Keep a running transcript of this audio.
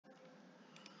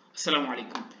আসসালামু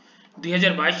আলাইকুম।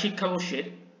 2022 শিক্ষাবর্ষের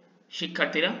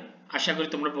শিক্ষার্থীরা, আশা করি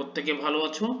তোমরা প্রত্যেকে ভালো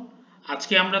আছো।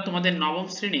 আজকে আমরা তোমাদের নবম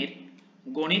শ্রেণীর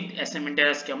গণিত অ্যাসাইনমেন্টের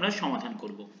আজকে আমরা সমাধান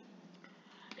করব।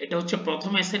 এটা হচ্ছে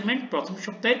প্রথম অ্যাসাইনমেন্ট, প্রথম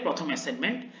সপ্তাহের প্রথম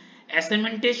অ্যাসাইনমেন্ট।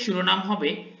 অ্যাসাইনমেন্টের শিরোনাম হবে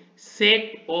সেট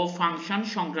ও ফাংশন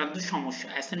সংক্রান্ত সমস্যা।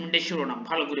 অ্যাসাইনমেন্টের শিরোনাম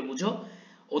ভালো করে বুঝো,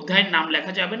 অধ্যায়ের নাম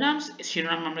লেখা যাবে না,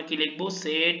 শিরোনাম আমরা কি লিখবো?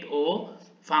 সেট ও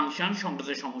ফাংশন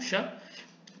সংক্রান্ত সমস্যা।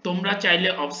 তোমরা চাইলে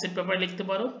অফসেট পেপারে লিখতে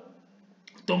পারো,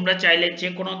 তোমরা চাইলে যে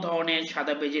কোনো ধরনের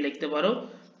সাদা পেজে লিখতে পারো,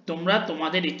 তোমরা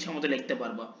তোমাদের ইচ্ছা মতো লিখতে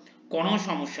পারবা, কোনো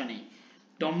সমস্যা নেই।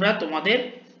 তোমরা তোমাদের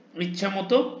ইচ্ছা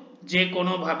মতো যে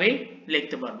কোনো ভাবে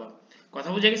লিখতে পারবা, কথা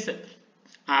বুঝে গেছে?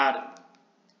 আর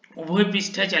উভয়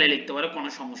পৃষ্ঠায় চাইলে লিখতে পারো, কোনো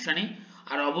সমস্যা নেই।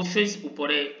 আর অবশ্যই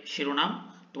উপরে শিরোনাম,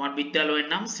 তোমার বিদ্যালয়ের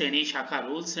নাম, শ্রেণী, শাখা,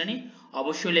 রোল, শ্রেণী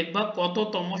অবশ্যই লিখবা।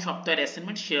 কততম সপ্তাহের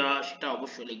অ্যাসাইনমেন্ট সেটা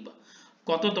অবশ্যই লিখবা,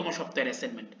 কততম সপ্তাহের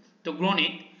অ্যাসাইনমেন্ট। তো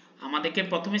গণিত আমাদেরকে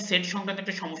প্রথমে সেট সংক্রান্ত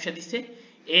একটা সমস্যা দিছে।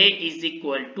 a is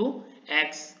equal to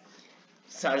x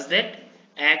such that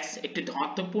x একটি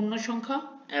ধনাত্মক পূর্ণ সংখ্যা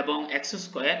এবং x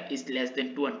square is less than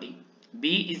 20, b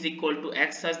is equal to x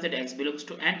such that x belongs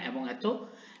to n এবং এত,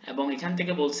 এবং এখান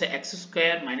থেকে বলছে x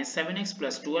square minus 7x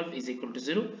plus 12 is equal to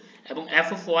 0 এবং f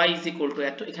of y is equal to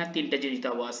এত। এখানে তিনটা জিনিস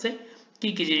দেওয়া আছে। কি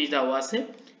কি জিনিস দেওয়া আছে?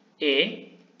 a,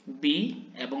 b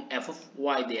এবং f of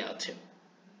y দেওয়া আছে।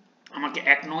 আমাকে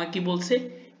এক নয় কি বলছে?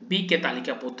 b কে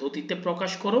তালিকা পদ্ধতিতে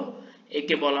প্রকাশ করো।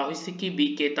 একে বলা হয়েছে কি? b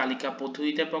কে তালিকা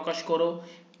পদ্ধতিতে প্রকাশ করো।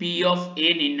 p of a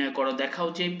নির্ণয় করো, দেখাও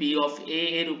যে p of a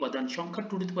এর উপাদান সংখ্যা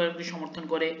 2 to the power কে সমর্থন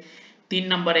করে। 3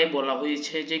 নম্বরে বলা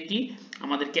হয়েছে যে কি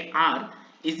আমাদেরকে r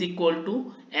is equal to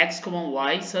x,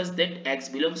 y such that x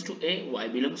belongs to a, y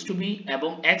belongs to b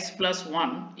এবং x plus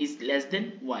 1 is less than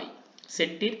y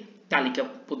সেটটির তালিকা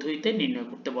পদ্ধতিতে নির্ণয়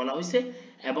করতে বলা হয়েছে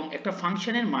এবং একটা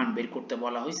ফাংশনের মান বের করতে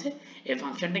বলা হয়েছে। এই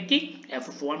ফাংশনটা কি? f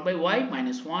of 1 by y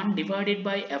minus 1 divided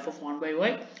by f of 1 by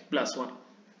y plus 1।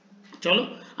 চলো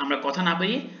আমরা কথা না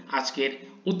বাড়িয়ে আজকের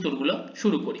উত্তরগুলো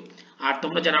শুরু করি। আর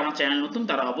তোমরা যারা আমার চ্যানেল নতুন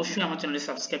তারা অবশ্যই আমার চ্যানেলটি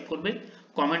সাবস্ক্রাইব করবে,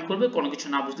 কমেন্ট করবে, কোনো কিছু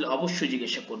না বুঝলে অবশ্যই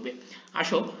জিজ্ঞাসা করবে।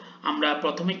 আসো আমরা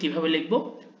প্রথমে কিভাবে লিখব?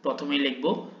 প্রথমে লিখব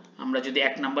আমরা যদি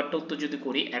এক নাম্বারটা উত্তর যদি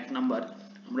করি, এক নাম্বার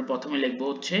আমরা প্রথমে লিখব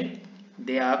হচ্ছে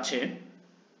দেয়া আছে,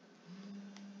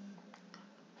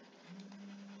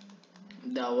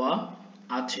 দেওয়া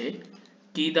আছে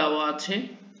কি দেওয়া আছে?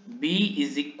 b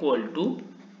is equal to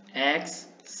x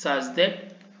such that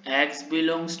x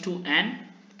belongs to n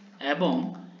এবং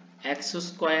x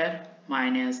square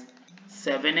minus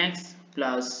 7x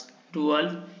plus 12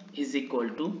 is equal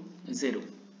to 0।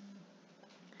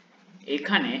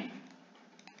 এখানে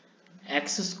x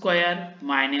square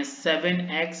minus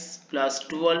 7x plus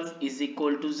 12 is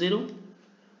equal to 0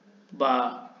 বা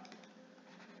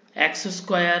x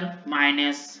square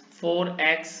minus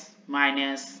 4x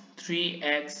minus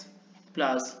 3x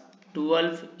plus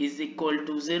 12 is equal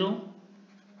to 0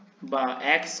 বা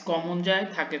x common যায়,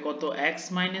 থাকে কত? x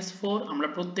minus 4, আমরা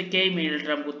প্রত্যেককেই middle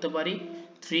term করতে পারি।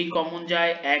 3 কমন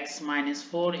যায়, x minus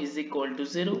 4 is equal to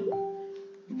 0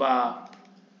 বা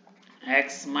x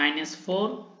minus 4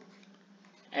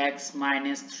 x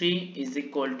minus 3 is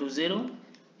equal to 0।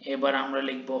 এবার আমরা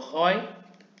লিখব হয়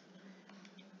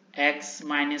x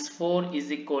minus 4 is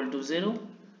equal to 0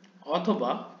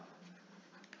 অথবা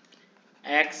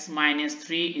x minus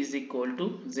 3 is equal to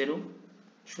 0।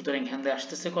 সুতরাং এখানে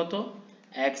আসতেছে কত?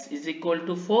 x is equal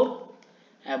to 4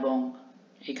 এবং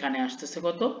এখানে আসতেছে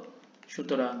কত?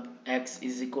 সুতরাং x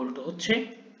is equal to হচ্ছে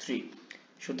 3।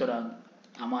 সুতরাং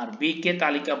আমার b কে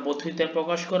তালিকা পদ্ধতিতে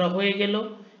প্রকাশ করা হয়ে গেল।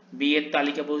 b এর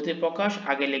তালিকা পদ্ধতিতে প্রকাশ,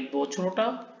 আগে লিখব ছোটটা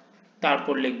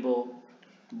তারপর লিখব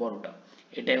বড়টা।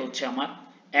 এটাই হচ্ছে আমার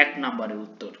এক নাম্বারের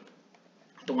উত্তর।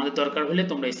 তোমাদের দরকার হলে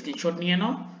তোমরা স্ক্রিনশট নিয়ে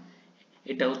নাও।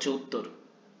 এটা হচ্ছে উত্তর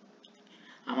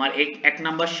আমার। এক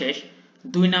নাম্বার শেষ।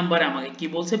 দুই নাম্বারে আমাকে কি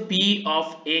বলছে? p of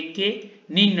a কে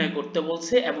নির্ণয় করতে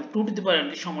বলছে এবং 2 to the power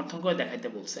কে সমর্থন করে দেখাইতে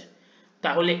বলছে।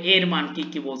 তাহলে এর মান কি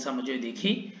কি বলছে আমরা যদি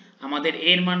দেখি, আমাদের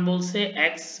এর মান বলছে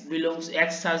x belongs x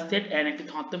such that n একটি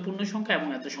ধনাত্মক পূর্ণ সংখ্যা এবং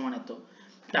এত সমান এত।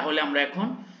 তাহলে আমরা এখন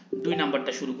দুই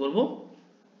নাম্বারটা শুরু করব।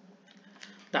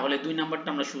 তাহলে দুই নাম্বারটা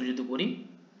আমরা শুরু যদি করি,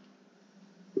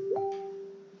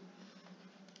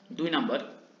 দুই নাম্বার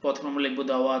প্রথমে আমরা লিখব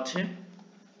দেওয়া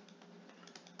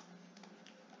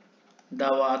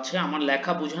আছে। আমার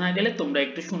লেখা বোঝা না গেলে তোমরা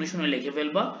একটু শুনে শুনে লিখে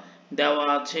ফেলবা। দেওয়া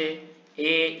আছে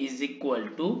a is equal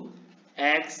to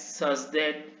x such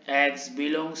that x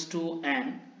belongs to n,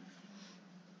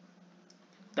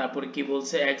 তারপরে কি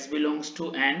বলছে? x belongs to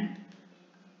n,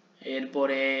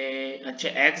 এরপরে আচ্ছা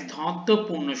x ধনাত্মক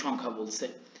পূর্ণ সংখ্যা বলছে,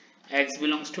 x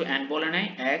belongs to n বলে নাই,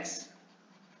 x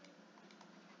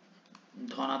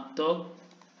ধনাত্মক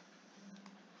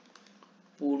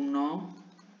পূর্ণ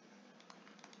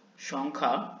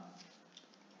সংখ্যা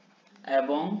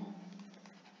এবং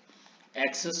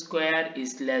x square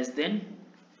is less than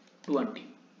 20।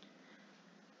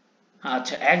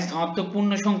 আচ্ছা, x ধনাত্মক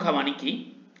পূর্ণ সংখ্যা মানে কি?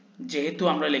 যেহেতু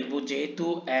আমরা লিখব যেহেতু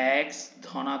x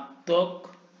ধনাত্মক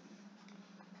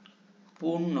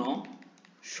পূর্ণ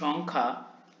সংখ্যা,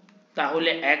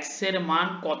 তাহলে x এর মান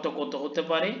কত কত হতে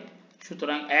পারে?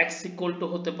 সুতরাং x ইকুয়াল টু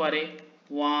হতে পারে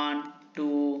 1 2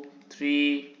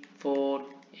 3 4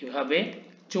 এভাবে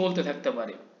চলতে থাকতে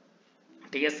পারে।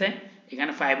 ঠিক আছে,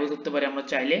 এখানে 5 ও ধরতে পারি আমরা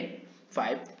চাইলে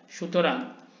 5। সুতরাং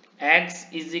x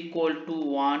ইজ ইকুয়াল টু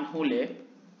 1 হলে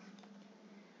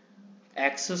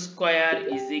x square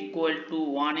is equal to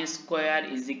 1 square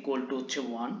is equal to হচ্ছে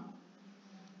 1।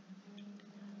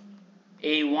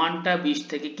 এই 1 টা 20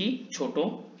 থেকে কি ছোট।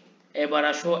 এবার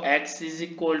আসো x ইজ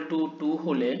ইকুয়াল টু 2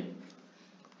 হলে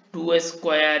 2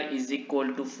 square is equal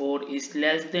to 4 is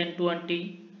less than 20।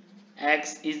 x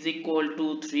is equal to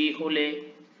 3 হলে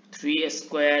 3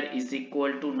 স্কয়ার ইজ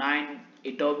ইকুয়াল টু 9,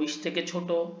 এটাও 20 থেকে ছোট।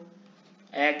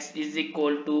 x ইজ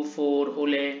ইকুয়াল টু 4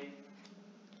 হলে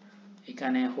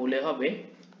এখানে হলে হবে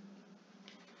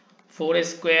 4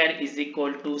 square is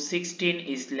equal to 16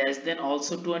 is less than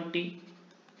also 20।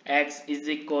 x is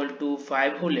equal to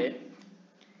 5 হলে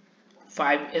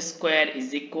 5 square is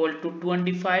equal to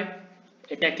 25,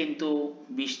 এটা কিন্তু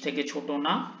 20 থেকে ছোট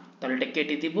না, তাহলে এটা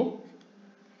কেটে দিব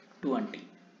 20।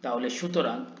 তাহলে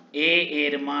সুতরাং a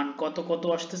এর মান কত কত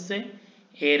আসতেছে?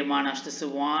 এর মান আসতেছে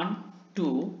 1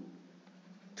 2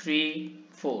 3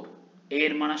 4।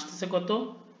 এর মান আসতেছে কত?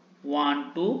 1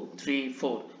 2 3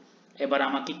 4। এবার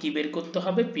আমাকে কি বের করতে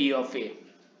হবে? p of a।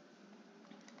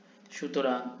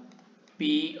 সুতরাং p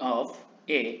of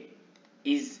a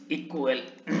is equal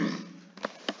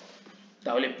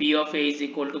তাহলে p of a is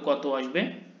equal to কত আসবে?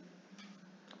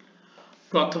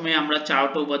 প্রথমে আমরা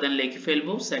চারটা উপাদান লিখে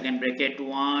ফেলবো, সেকেন্ড ব্র্যাকেট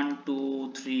 1 2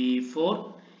 3 4।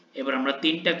 এবার আমরা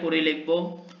তিনটা করে লিখব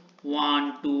 1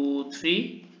 2 3,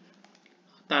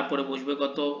 তারপরে বসবে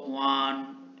কত 1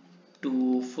 2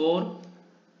 4,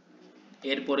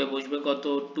 এরপরে বসবে কত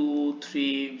 2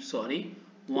 3 সরি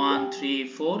 1 3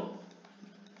 4।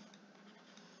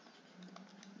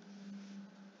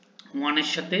 1 এর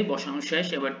সাথে বসানো শেষ,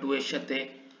 এবার 2 এর সাথে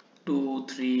 2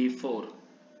 3 4।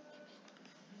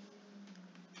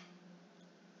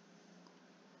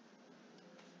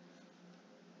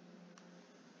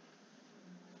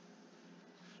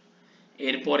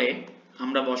 এরপরে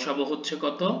আমরা বসাবো হচ্ছে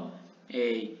কত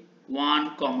এই 1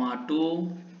 2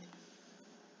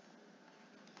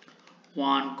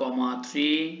 1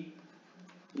 3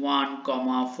 1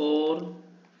 4,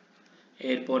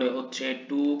 এরপরে হচ্ছে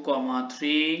 2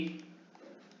 3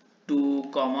 2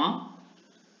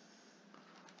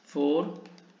 4।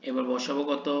 এবার বসাবো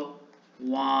কত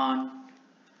 1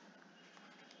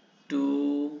 2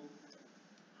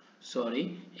 সরি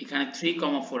এখানে 3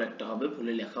 4 একটা হবে,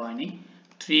 ভুলে লেখা হয়নি,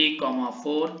 3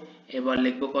 4। এবার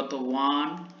লিখবো কত 1,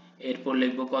 এরপর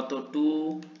লিখবো কত 2,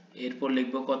 এরপর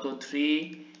লিখবো কত 3,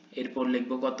 এরপর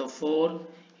লিখবো কত 4,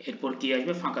 এরপর কি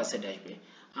আসবে? ফাঁকা সেট আসবে।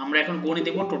 আমরা এখন গণে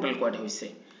দেখব টোটাল কয়টা হয়েছে।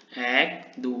 1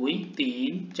 2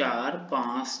 3 4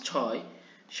 5 6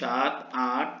 7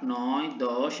 8 9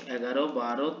 10 11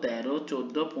 12 13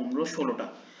 14 15 16টা।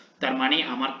 তার মানে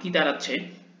আমার কি দাঁড়াচ্ছে?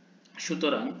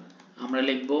 সুতরাং আমরা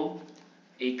লিখব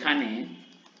এখানে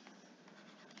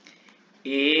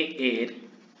a এর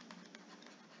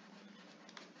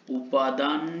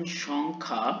উপাদান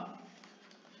সংখ্যা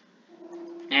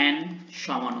n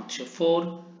সমান হচ্ছে 4।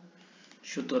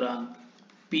 সুতরাং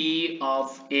p of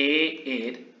a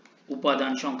এর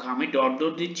উপাদান সংখ্যা, আমি ডট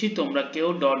ডট দিচ্ছি, তোমরা কেউ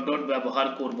ডট ডট ব্যবহার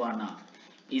করবা না,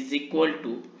 is equal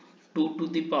to 2 to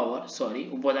the power sorry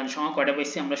উপাদান সংখ্যা কয়টা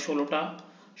পাইছি আমরা? 16টা।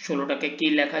 16টাকে কি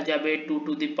লেখা যাবে? 2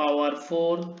 to the power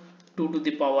 4। 2 to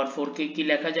the পাওয়ার 4 কে কি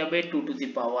লেখা যাবে? 2 টু দি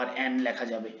পাওয়ার n লেখা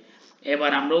যাবে।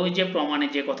 এবার আমরা ওই যে প্রমাণে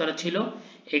যে কথাটা ছিল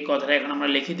এই কথাটা এখন আমরা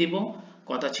লিখে দিব।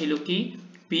 কথা ছিল কি?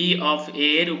 p of a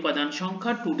এর উপাদান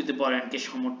সংখ্যা 2 টু দি পাওয়ার n কে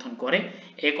সমর্থন করে,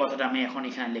 এই কথাটা আমি এখন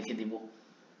এখানে লিখে দিব।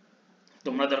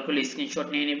 তোমরা দরকার হলে স্ক্রিনশট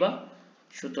নিয়ে নিবা।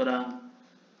 সুতরাং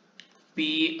p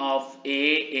of a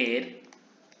এর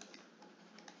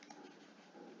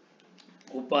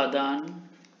উপাদান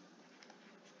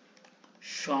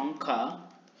সংখ্যা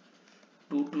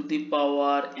 2 টু দি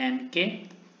পাওয়ার n কে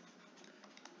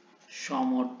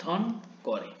সমর্থন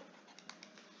করে।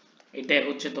 এটাই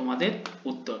হচ্ছে তোমাদের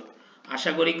উত্তর।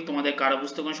 আশা করি তোমাদের কারো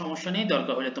বুঝতে কোনো সমস্যা নেই,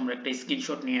 দরকার হলে তোমরা একটা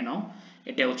স্ক্রিনশট নিয়ে নাও।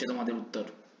 এটাই হচ্ছে তোমাদের উত্তর।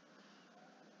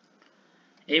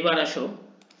 এইবার আসো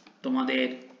তোমাদের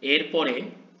এরপরে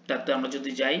তাতে আমরা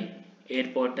যদি যাই,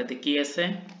 এরপরটাতে কি আছে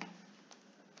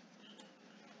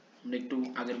আমরা একটু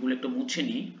আগেরগুলো একটু মুছে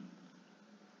নিই।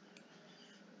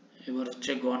 এবার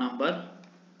হচ্ছে গ নাম্বার।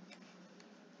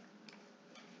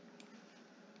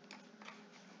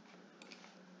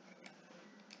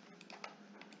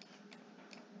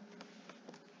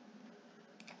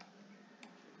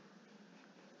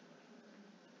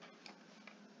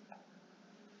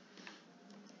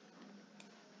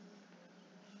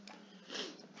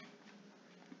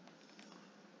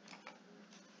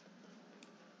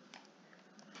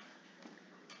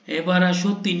 এবার আসো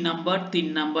 3 নাম্বার। 3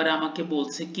 নাম্বারে আমাকে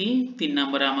বলছে কি, 3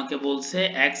 নাম্বারে আমাকে বলছে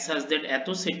x such that এত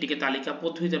সেটটিকে তালিকা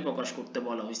পদ্ধতিতে প্রকাশ করতে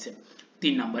বলা হয়েছে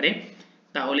 3 নাম্বারে।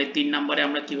 তাহলে 3 নাম্বারে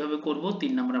আমরা কিভাবে করব?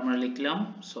 3 নাম্বারে আমরা লিখলাম,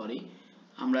 সরি,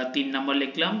 আমরা 3 নাম্বার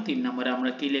লিখলাম। 3 নাম্বারে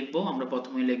আমরা কি লিখব? আমরা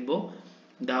প্রথমে লিখব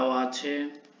দেওয়া আছে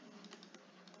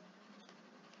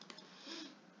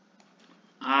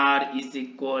r is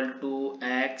equal to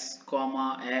x,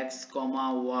 x,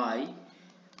 y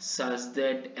such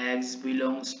that x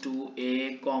belongs to a,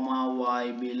 y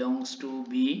belongs to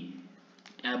b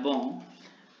এবং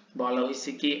বলা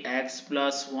হয়েছে কি x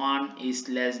plus 1 is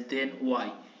less than y।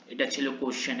 এটা ছিল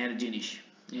কোশ্চেনের জিনিস।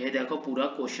 এই দেখো পুরো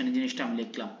কোশ্চেনের জিনিসটা আমি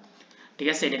লিখলাম, ঠিক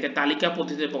আছে। এটাকে তালিকা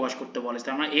পদ্ধতিতে প্রকাশ করতে বলেছে,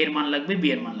 আমরা a এর মান লাগবে, b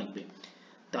এর মান লাগবে।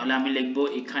 তাহলে আমি লিখব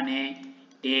এখানে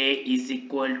a is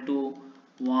equal to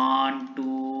 1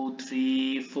 2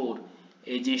 3 4।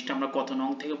 এই জিনিসটা আমরা কত নং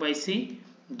থেকে পাইছি?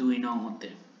 2 নং হতে।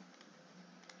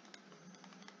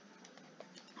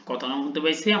 কত নং হতে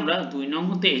পাইছি? আমরা 2 নং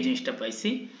হতে এই জিনিসটা পাইছি।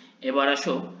 এবার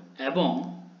আসো, এবং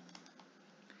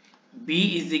b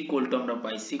is equal to আমরা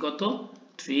পাইছি কত?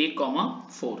 3,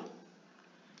 4।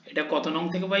 এটা কত নং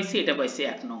থেকে পাইছি? এটা পাইছি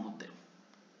 1 নং হতে।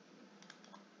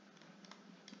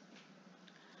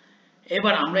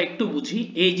 এবার আমরা একটু বুঝি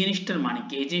এই জিনিসটার মানে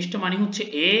কি। এই জিনিসটার মানে হচ্ছে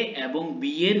a এবং b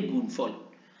এর গুণফল।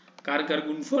 কার কার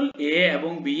গুণফল? a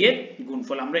এবং b এর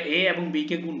গুণফল। আমরা a এবং b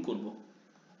কে গুণ করব।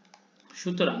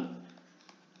 সুতরাং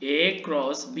a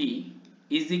cross b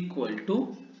is equal to,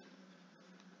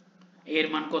 এর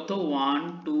মান কত? 1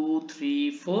 2 3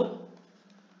 4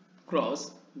 ক্রস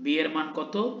b এর মান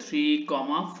কত? 3,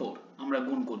 4। আমরা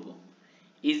গুণ করব।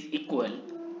 is equal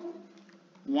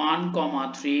 1,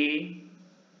 3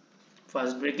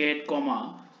 ফার্স্ট ব্র্যাকেট,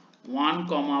 1,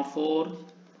 4,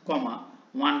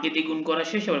 1 কে দিয়ে গুণ করা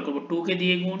শেষ। এবার করব 2 কে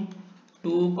দিয়ে গুণ,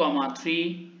 2, 3,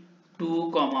 2,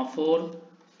 4।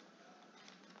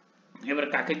 এবার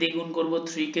কাকে দিয়ে গুণ করব?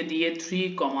 3 কে দিয়ে, 3,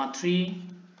 3,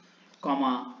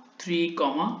 3,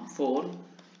 4।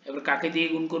 এবার কাকে দিয়ে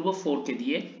গুণ করব? 4 কে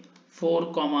দিয়ে, 4,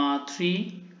 3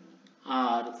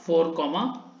 আর 4,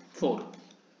 4।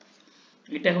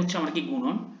 এটা হচ্ছে আমার কি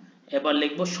গুণন। এবার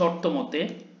লিখব শর্ত মতে,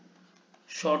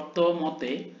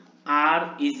 r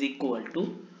is equal to,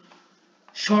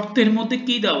 শর্তের মধ্যে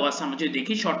কি দেওয়া আছে আমরা যদি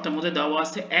দেখি, শর্তের মধ্যে দেওয়া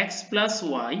আছে x plus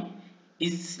y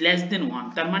is less than 1।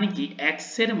 তার মানে কি x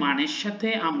এর মানের সাথে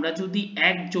আমরা যদি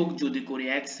 1 যোগ করি,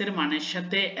 x এর মানের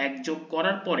সাথে 1 যোগ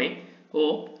করার পরে ও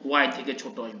y থেকে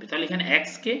ছোট আসবে। তাহলে এখানে x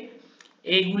কে,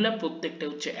 এইগুলা প্রত্যেকটা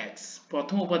হচ্ছে x,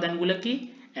 প্রথম উপাদানগুলো কি?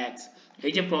 x।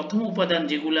 এই যে প্রথম উপাদান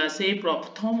যেগুলো আছে, এই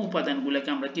প্রথম উপাদানগুলোকে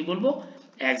আমরা কি বলবো?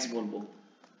 x বলবো।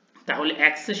 তাহলে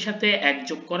x এর সাথে 1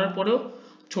 যোগ করার পরেও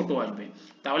ছোট আসবে।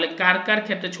 তাহলে কার কার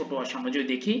ক্ষেত্রে ছোট আসে আমরা যদি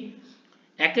দেখি,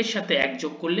 1 এর সাথে 1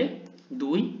 যোগ করলে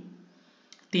 2,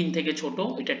 3 থেকে ছোট,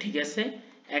 এটা ঠিক আছে।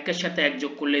 1 এর সাথে 1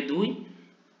 যোগ করলে 2,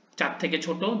 4 থেকে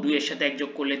ছোট। 2 এর সাথে 1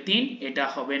 যোগ করলে 3, এটা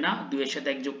হবে না। 2 এর সাথে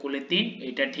 1 যোগ করলে 3,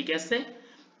 এটা ঠিক আছে।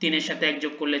 3 এর সাথে 1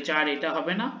 যোগ করলে 4, এটা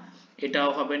হবে না, এটাও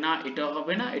হবে না, এটাও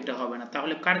হবে না, এটা হবে না।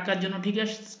 তাহলে কার কার জন্য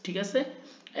ঠিক আছে?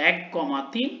 1,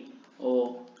 3 ও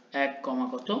 1,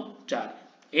 কত 4,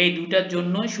 এই দুটার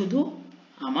জন্যই শুধু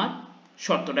আমার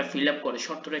শর্তটা ফিল আপ করে।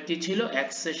 শর্তটা কি ছিল? x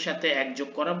এর সাথে 1 যোগ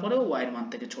করার পরে y এর মান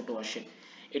থেকে ছোট আসে।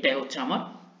 এটাই হচ্ছে আমার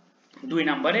 2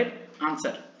 নম্বরের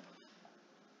आंसर।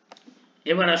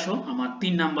 এবার আসো আমার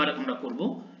 3 নাম্বার আমরা করব।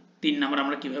 3 নাম্বার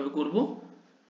আমরা কিভাবে করব?